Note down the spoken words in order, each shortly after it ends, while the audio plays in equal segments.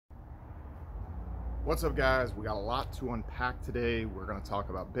What's up, guys? We got a lot to unpack today. We're going to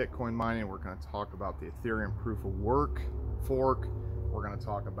talk about Bitcoin mining. We're going to talk about the Ethereum proof of work fork. We're going to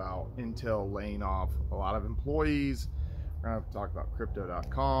talk about Intel laying off a lot of employees. We're going to talk about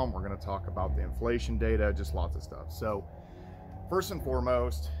crypto.com. We're going to talk about the inflation data, just lots of stuff. So first and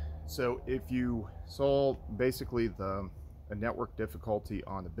foremost, if you saw, basically the network difficulty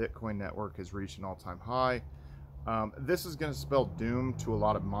on the Bitcoin network has reached an all-time high. This is going to spell doom to a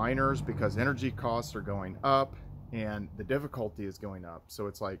lot of miners because energy costs are going up and the difficulty is going up. So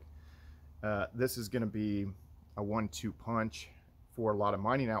it's like this is going to be a 1-2 punch for a lot of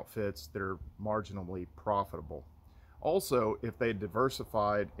mining outfits that are marginally profitable. Also, if they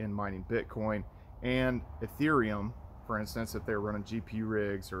diversified in mining Bitcoin and Ethereum, for instance, if they're running GPU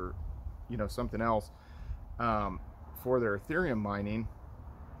rigs or something else for their Ethereum mining,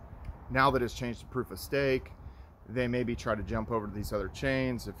 now that it's changed to proof of stake, they maybe try to jump over to these other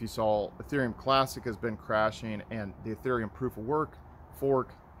chains. If you saw, Ethereum Classic has been crashing and the Ethereum proof of work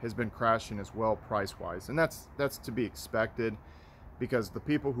fork has been crashing as well, price wise, and that's to be expected because the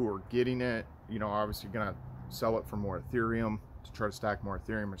people who are getting it, are obviously going to sell it for more Ethereum to try to stack more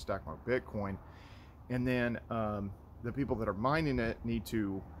Ethereum or stack more Bitcoin, and then the people that are mining it need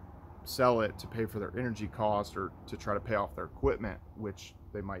to sell it to pay for their energy cost or to try to pay off their equipment, which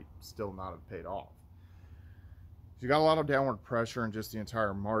they might still not have paid off. So you got a lot of downward pressure, and just the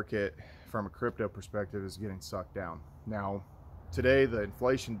entire market from a crypto perspective is getting sucked down. Now, today the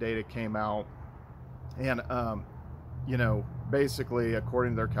inflation data came out, and basically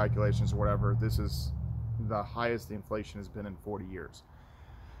according to their calculations or whatever, this is the highest the inflation has been in 40 years.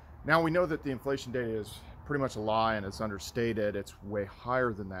 Now we know that the inflation data is pretty much a lie and it's understated. It's way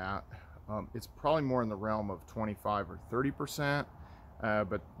higher than that. It's probably more in the realm of 25 or 30%,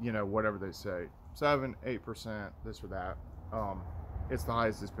 but whatever they say, 7-8%, this or that, it's the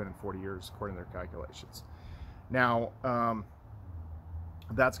highest it's been in 40 years according to their calculations. Now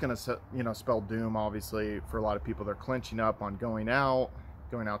that's going to spell doom, obviously, for a lot of people. They're clenching up on going out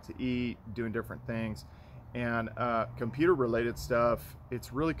to eat, doing different things, and computer related stuff.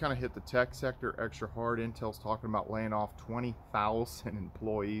 It's really kind of hit the tech sector extra hard. Intel's talking about laying off 20,000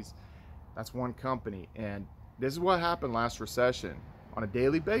 employees. That's one company, and this is what happened last recession. On a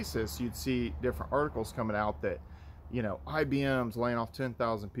daily basis, you'd see different articles coming out that, IBM's laying off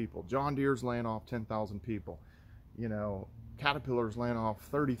 10,000 people, John Deere's laying off 10,000 people, Caterpillar's laying off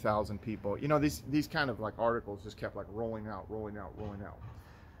 30,000 people. These kind of like articles just kept like rolling out.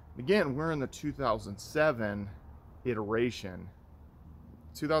 Again, we're in the 2007 iteration.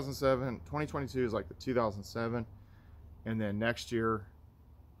 2022 is like the 2007, and then next year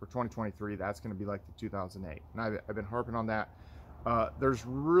for 2023, that's going to be like the 2008. And I've been harping on that. There's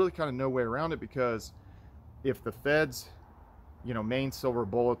really kind of no way around it, because if the Fed's main silver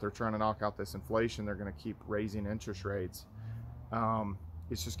bullet, they're trying to knock out this inflation, they're going to keep raising interest rates.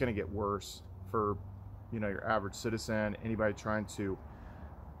 It's just going to get worse for your average citizen, anybody trying to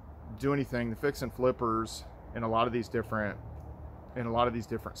do anything. The fix and flippers in a lot of these different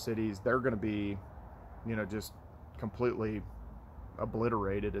cities, they're going to be just completely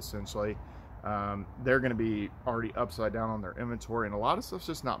obliterated, essentially. They're going to be already upside down on their inventory, and a lot of stuff's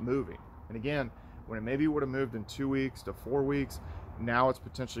just not moving. And again, when it maybe would have moved in 2 weeks to 4 weeks, now it's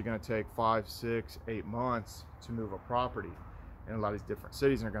potentially going to take 5, 6, 8 months to move a property in a lot of these different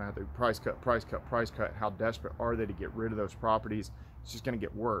cities, and they're going to have to price cut. How desperate are they to get rid of those properties? It's just going to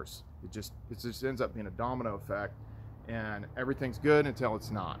get worse. It just ends up being a domino effect, and everything's good until it's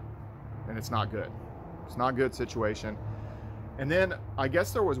not, and it's not good. It's not a good situation. And then I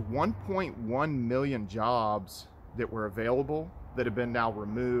guess there was 1.1 million jobs that were available that have been now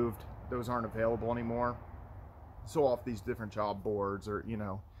removed. Those aren't available anymore. So off these different job boards, or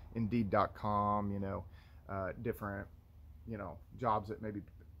Indeed.com, different jobs that maybe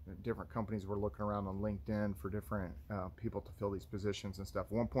different companies were looking around on LinkedIn for different people to fill these positions and stuff.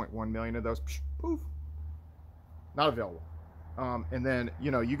 1.1 million of those, poof, not available. And then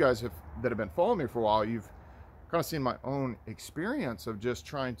you guys that have been following me for a while, you've kind of seen my own experience of just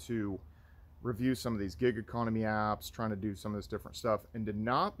trying to review some of these gig economy apps, trying to do some of this different stuff, and to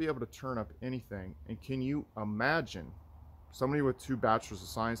not be able to turn up anything. And can you imagine somebody with 2 bachelor's of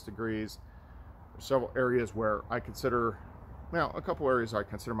science degrees? There's several areas where I consider, a couple areas I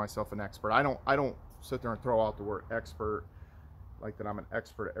consider myself an expert. I don't sit there and throw out the word expert like that I'm an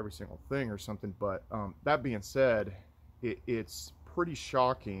expert at every single thing or something. But that being said, it's pretty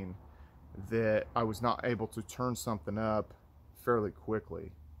shocking that I was not able to turn something up fairly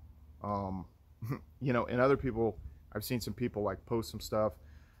quickly. And other people, I've seen some people like post some stuff,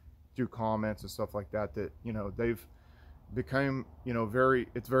 do comments and stuff like that, that they've became,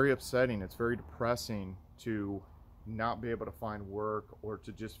 it's very upsetting. It's very depressing to not be able to find work, or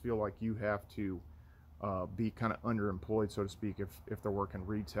to just feel like you have to be kind of underemployed, so to speak, if they're working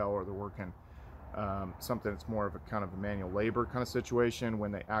retail, or they're working something that's more of a kind of a manual labor kind of situation,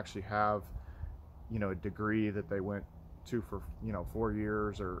 when they actually have, a degree that they went to for 4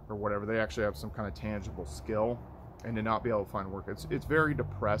 years or whatever. They actually have some kind of tangible skill, and to not be able to find work, it's very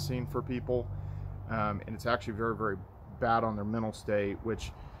depressing for people, and it's actually very, very bad on their mental state,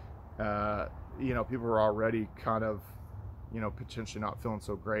 which people are already kind of potentially not feeling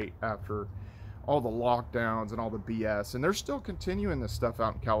so great after all the lockdowns and all the BS, and they're still continuing this stuff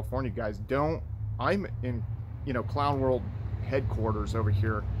out in California, guys. I'm in Clown World headquarters over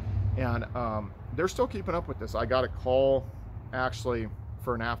here, and they're still keeping up with this. I got a call actually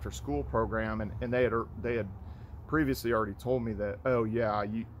for an after school program, and they had previously already told me that, oh yeah,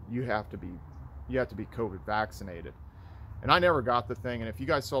 you have to be COVID vaccinated. And I never got the thing. And if you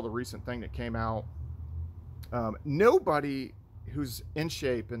guys saw the recent thing that came out, nobody who's in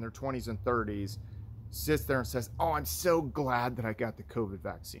shape in their 20s and 30s sits there and says, oh, I'm so glad that I got the COVID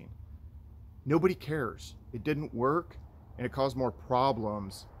vaccine. Nobody cares. It didn't work, and it caused more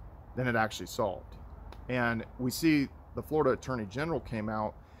problems than it actually solved. And we see the Florida Attorney General came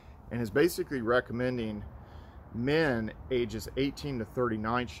out and is basically recommending men ages 18 to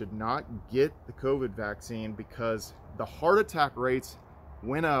 39 should not get the COVID vaccine, because the heart attack rates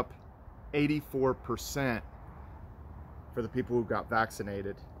went up 84% for the people who got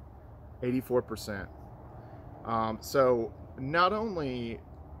vaccinated. 84%. So not only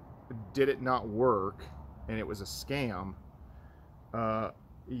did it not work and it was a scam,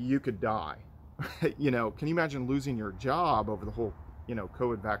 you could die. Can you imagine losing your job over the whole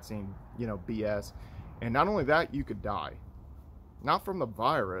COVID vaccine BS? And not only that, you could die. Not from the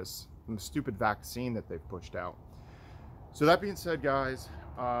virus, from the stupid vaccine that they've pushed out. So that being said, guys,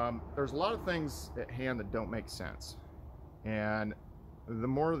 there's a lot of things at hand that don't make sense. And the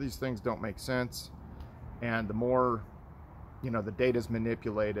more of these things don't make sense, and the more, the data's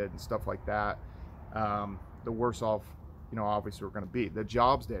manipulated and stuff like that, the worse off, obviously we're going to be. The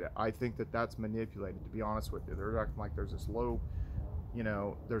jobs data, I think that's manipulated, to be honest with you. They're acting like there's this low,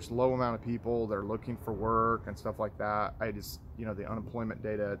 there's low amount of people that are looking for work and stuff like that. I just, the unemployment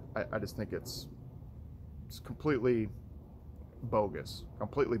data, I just think it's completely bogus,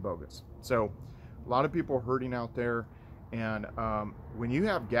 completely bogus. So a lot of people are hurting out there. And when you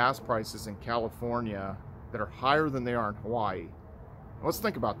have gas prices in California that are higher than they are in Hawaii, let's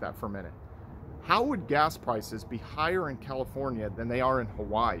think about that for a minute. How would gas prices be higher in California than they are in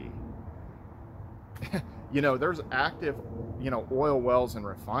Hawaii? There's active, oil wells and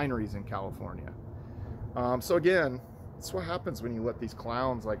refineries in California. So again, that's what happens when you let these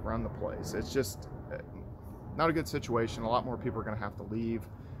clowns like run the place. It's just not a good situation. A lot more people are going to have to leave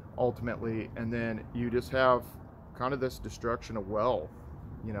ultimately, and then you just have kind of this destruction of wealth,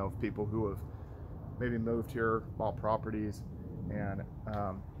 of people who have maybe moved here, bought properties, and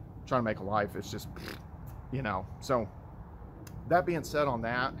trying to make a life. It's just, so that being said on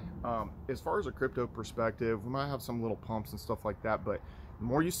that, as far as a crypto perspective, we might have some little pumps and stuff like that, but the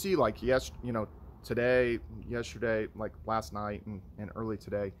more you see, like, today, yesterday, like last night and early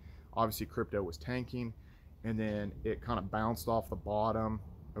today, obviously crypto was tanking, and then it kind of bounced off the bottom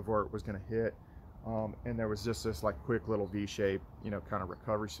of where it was going to hit, and there was just this like quick little V-shape, kind of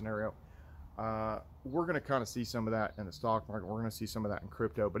recovery scenario. We're going to kind of see some of that in the stock market. We're going to see some of that in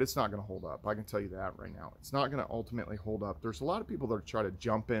crypto, but it's not going to hold up. I can tell you that right now. It's not going to ultimately hold up. There's a lot of people that try to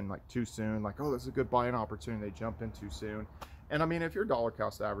jump in like too soon, like, oh, this is a good buying opportunity. They jump in too soon. And I mean, if you're dollar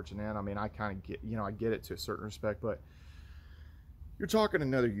cost averaging in, I mean, I kind of get, I get it to a certain respect, but you're talking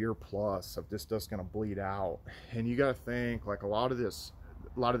another year plus of this just going to bleed out. And you got to think, like, a lot of the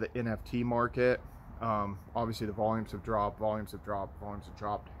NFT market, obviously the volumes have dropped.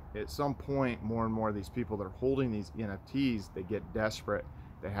 At some point, more and more of these people that are holding these NFTs, they get desperate.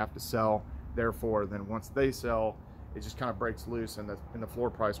 They have to sell. Therefore, then once they sell, it just kind of breaks loose, and the floor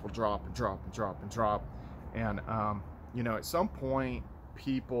price will drop and drop and drop and drop. And at some point,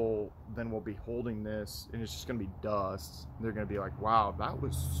 people then will be holding this, and it's just going to be dust. They're going to be like, "Wow, that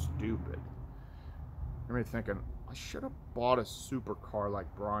was stupid." They're thinking, "I should have bought a supercar like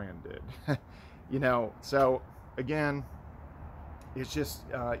Brian did." So again, it's just,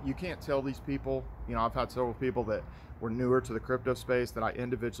 you can't tell these people. I've had several people that were newer to the crypto space that I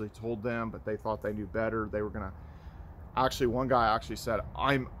individually told them, but they thought they knew better. They were gonna, actually, one guy actually said,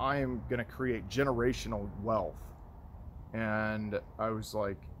 I am gonna create generational wealth. And I was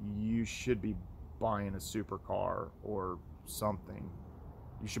like, you should be buying a supercar or something.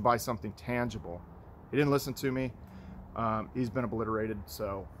 You should buy something tangible. He didn't listen to me. He's been obliterated.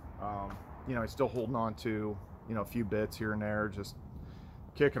 So, you know, he's still holding on to, you know, a few bits here and there, just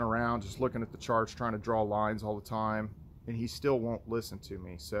kicking around, just looking at the charts, trying to draw lines all the time. And he still won't listen to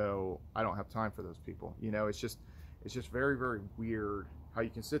me. So I don't have time for those people. You know, it's just very, very weird how you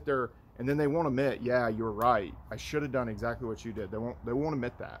can sit there and then they won't admit, yeah, you're right. I should have done exactly what you did. They won't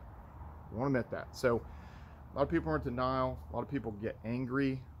admit that. They won't admit that. So a lot of people are in denial. A lot of people get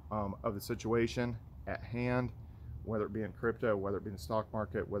angry of the situation at hand, whether it be in crypto, whether it be in the stock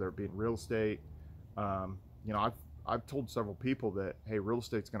market, whether it be in real estate. You know, I've told several people that, hey, real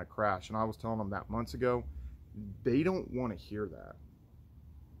estate's going to crash. And I was telling them that months ago. They don't want to hear that.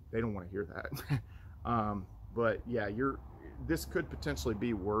 They don't want to hear that. But yeah, this could potentially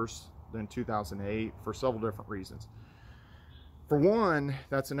be worse than 2008 for several different reasons. For one,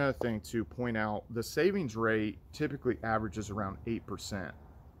 that's another thing to point out. The savings rate typically averages around 8%.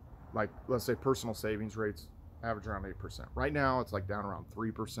 Like, let's say personal savings rates average around 8%. Right now, it's like down around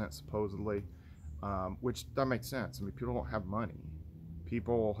 3% supposedly, which that makes sense. I mean, people don't have money.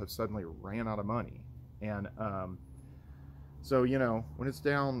 People have suddenly ran out of money. And so, you know, when it's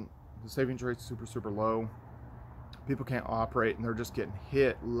down, the savings rate's super low. People can't operate, and they're just getting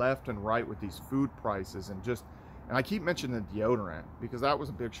hit left and right with these food prices. And I keep mentioning the deodorant because that was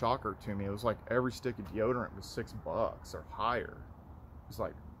a big shocker to me. It was like every stick of deodorant was $6 or higher. It's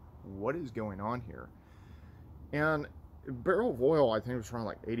like, what is going on here? And a barrel of oil, I think it was around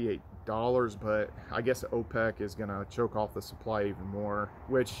like $88, but I guess OPEC is gonna choke off the supply even more,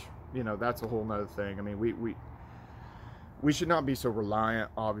 which, you know, that's a whole nother thing. I mean, we should not be so reliant,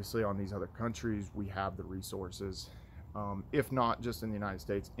 obviously, on these other countries. We have the resources. If not just in the United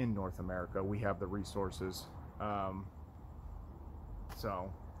States, in North America, we have the resources.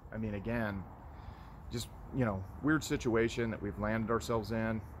 So, I mean, again, just, you know, weird situation that we've landed ourselves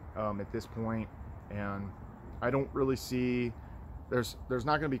in at this point. And I don't really see, there's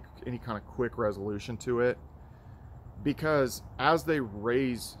not going to be any kind of quick resolution to it, because as they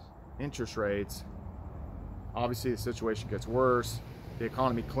raise interest rates, obviously the situation gets worse. The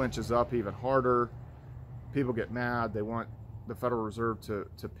economy clinches up even harder. People get mad. They want the Federal Reserve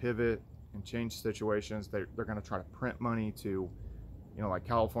to pivot and change situations. They're going to try to print money to, you know, like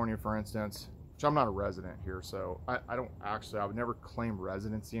California, for instance, which I'm not a resident here, so I don't actually, I would never claim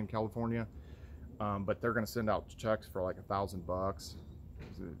residency in California, but they're going to send out checks for like $1,000.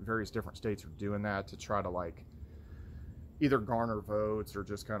 Various different states are doing that to try to like either garner votes or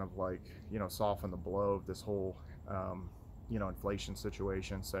just kind of like, you know, soften the blow of this whole, you know, inflation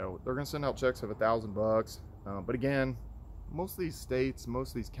situation. So they're going to send out checks of $1,000. But again, most of these states, most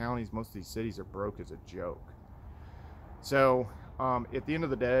of these counties, most of these cities are broke as a joke. So at the end of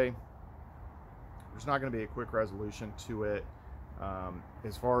the day, there's not going to be a quick resolution to it.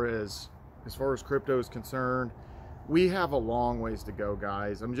 As far as crypto is concerned, we have a long ways to go,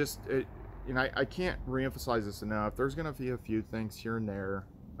 guys. You know, I can't reemphasize this enough. There's going to be a few things here and there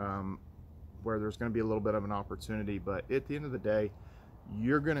where there's going to be a little bit of an opportunity, but at the end of the day,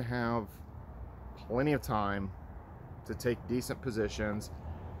 you're going to have plenty of time to take decent positions.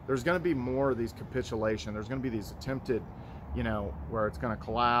 There's going to be more of these capitulation. There's going to be these attempted, you know, where it's going to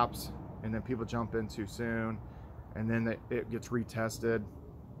collapse and then people jump in too soon, and then it gets retested.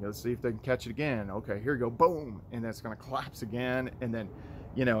 You know, see if they can catch it again. Okay, here you go, boom, and then it's going to collapse again, and then,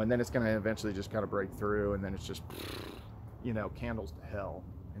 you know, and then it's going to eventually just kind of break through, and then it's just, you know, candles to hell.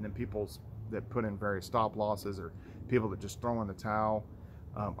 And then people that put in various stop losses, or people that just throw in the towel,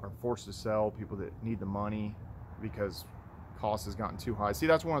 are forced to sell. People that need the money because cost has gotten too high. See,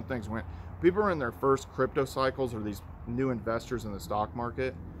 that's one of the things when people are in their first crypto cycles, or these new investors in the stock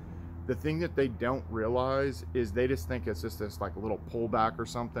market, the thing that they don't realize is they just think it's just this like a little pullback or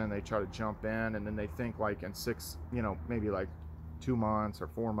something. They try to jump in, and then they think like in maybe like 2 months or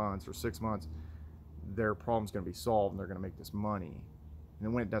 4 months or 6 months, their problem's going to be solved and they're going to make this money. And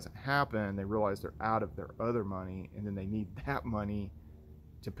then when it doesn't happen, they realize they're out of their other money, and then they need that money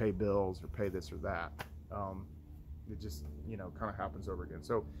to pay bills or pay this or that. It just, you know, kind of happens over again.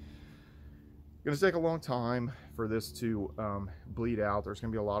 So it's going to take a long time for this to bleed out. There's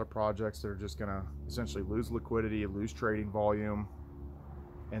going to be a lot of projects that are just going to essentially lose liquidity, lose trading volume,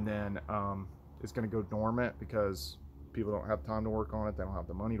 and then it's going to go dormant because people don't have time to work on it. They don't have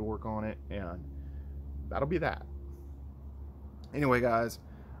the money to work on it, and that'll be that. Anyway, guys,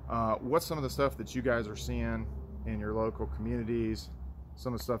 what's some of the stuff that you guys are seeing in your local communities?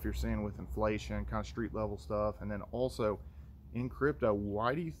 Some of the stuff you're seeing with inflation, kind of street level stuff, and then also in crypto,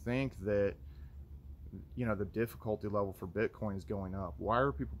 why do you think that, you know, the difficulty level for Bitcoin is going up? Why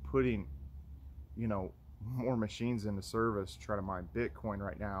are people putting, you know, more machines into service to try to mine Bitcoin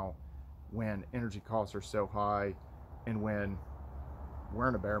right now when energy costs are so high? and when we're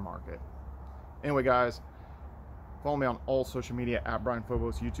in a bear market. Anyway, guys, follow me on all social media at Brian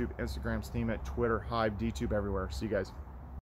Phobos, YouTube, Instagram, Steam, Twitter, Hive, DTube, everywhere. See you guys.